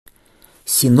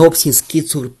Синопсис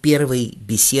Кицур первой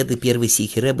беседы, первой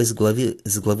Сихи Ребе с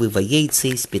главы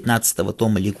Вайейтсей, с 15-го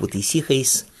тома Ликут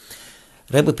Сихейс.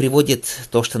 Ребе приводит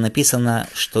то, что написано,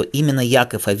 что именно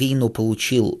Яков Авину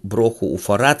получил броху у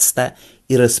Фарадста,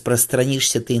 и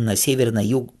распространишься ты на север, на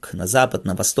юг, на запад,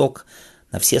 на восток,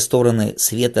 на все стороны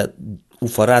света у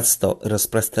Фарадста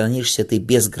распространишься ты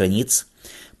без границ.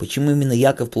 Почему именно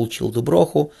Яков получил эту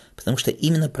броху? Потому что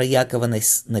именно про Якова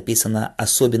написано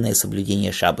особенное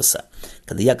соблюдение Шаббаса.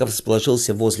 Когда Яков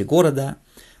расположился возле города,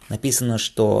 написано,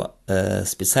 что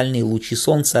специальные лучи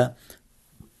солнца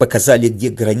показали, где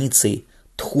границы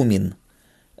Тхумин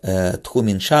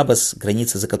Шаббас,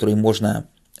 границы, до которых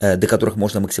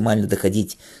можно максимально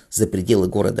доходить за пределы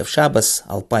города в Шаббас,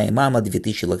 Алпа и Мама,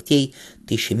 2000 локтей,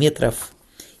 1000 метров.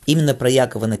 Именно про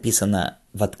Якова написано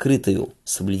в открытую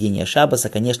соблюдение Шаббаса.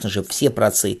 Конечно же, все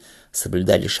праотцы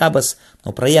соблюдали Шаббас,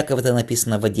 но про Якова это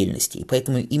написано в отдельности. И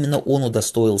поэтому именно он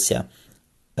удостоился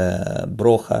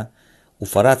броха у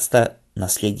Фарадста,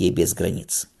 наследия без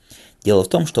границ. Дело в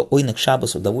том, что ойнек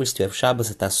Шаббас, удовольствие в Шаббас,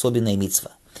 это особенная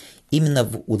мицва. Именно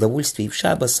в удовольствии в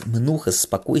Шаббас, мнуха,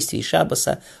 спокойствии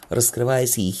Шаббаса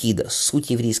раскрывается ехида,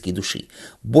 суть еврейской души,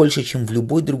 больше, чем в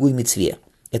любой другой мицве.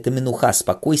 Это минуха,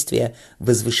 спокойствие,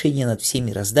 возвышение над всем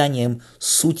мирозданием,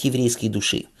 суть еврейской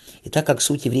души. И так как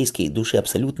суть еврейской души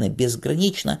абсолютно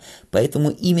безгранична, поэтому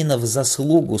именно в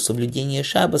заслугу соблюдения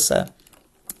Шаббаса,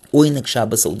 ойнек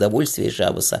Шаббаса, удовольствие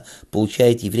Шаббаса,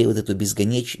 получает еврей вот эту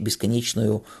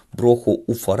бесконечную броху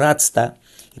у Фарадста.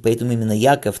 И поэтому именно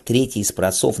Яков, третий из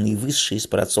праотцов, наивысший из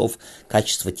праотцов,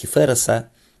 качество Тифереса,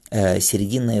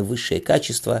 серединное высшее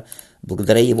качество,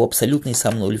 благодаря его абсолютной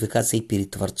самонулификации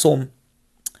перед Творцом,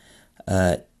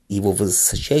 его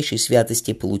высочайшей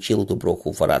святости, получил эту броху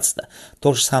у Фарадста.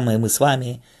 То же самое мы с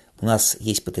вами. У нас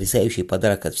есть потрясающий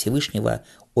подарок от Всевышнего,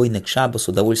 ойнек Шаббас,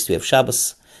 удовольствие в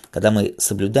Шаббас, когда мы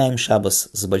соблюдаем Шаббас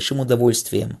с большим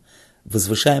удовольствием,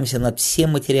 возвышаемся над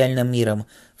всем материальным миром,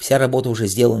 вся работа уже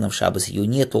сделана в Шаббас, ее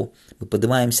нету, мы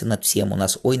поднимаемся над всем, у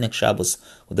нас ойнек Шаббас,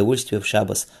 удовольствие в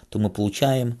Шаббас, то мы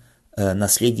получаем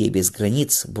наследие без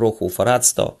границ, броху у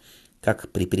Фарадста,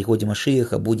 как при переходе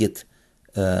Машиаха будет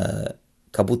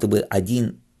как будто бы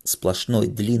один сплошной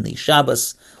длинный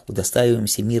Шаббас,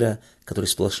 удостаиваемся мира, который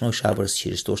сплошной Шаббас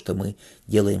через то, что мы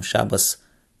делаем Шаббас,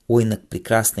 ойнек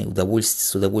прекрасный,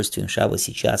 с удовольствием Шаббас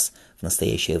сейчас, в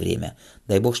настоящее время.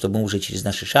 Дай Бог, чтобы мы уже через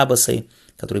наши Шаббасы,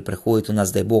 которые проходят у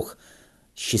нас, дай Бог,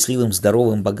 счастливым,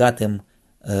 здоровым, богатым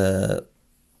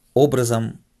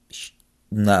образом,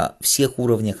 на всех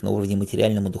уровнях, на уровне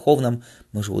материальном и духовном,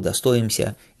 мы же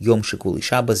удостоимся Йом Шикул и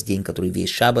Шаббас, день, который весь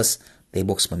Шаббас, дай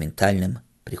Бог, с моментальным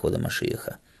приходом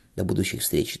Машиаха. До будущих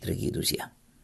встреч, дорогие друзья.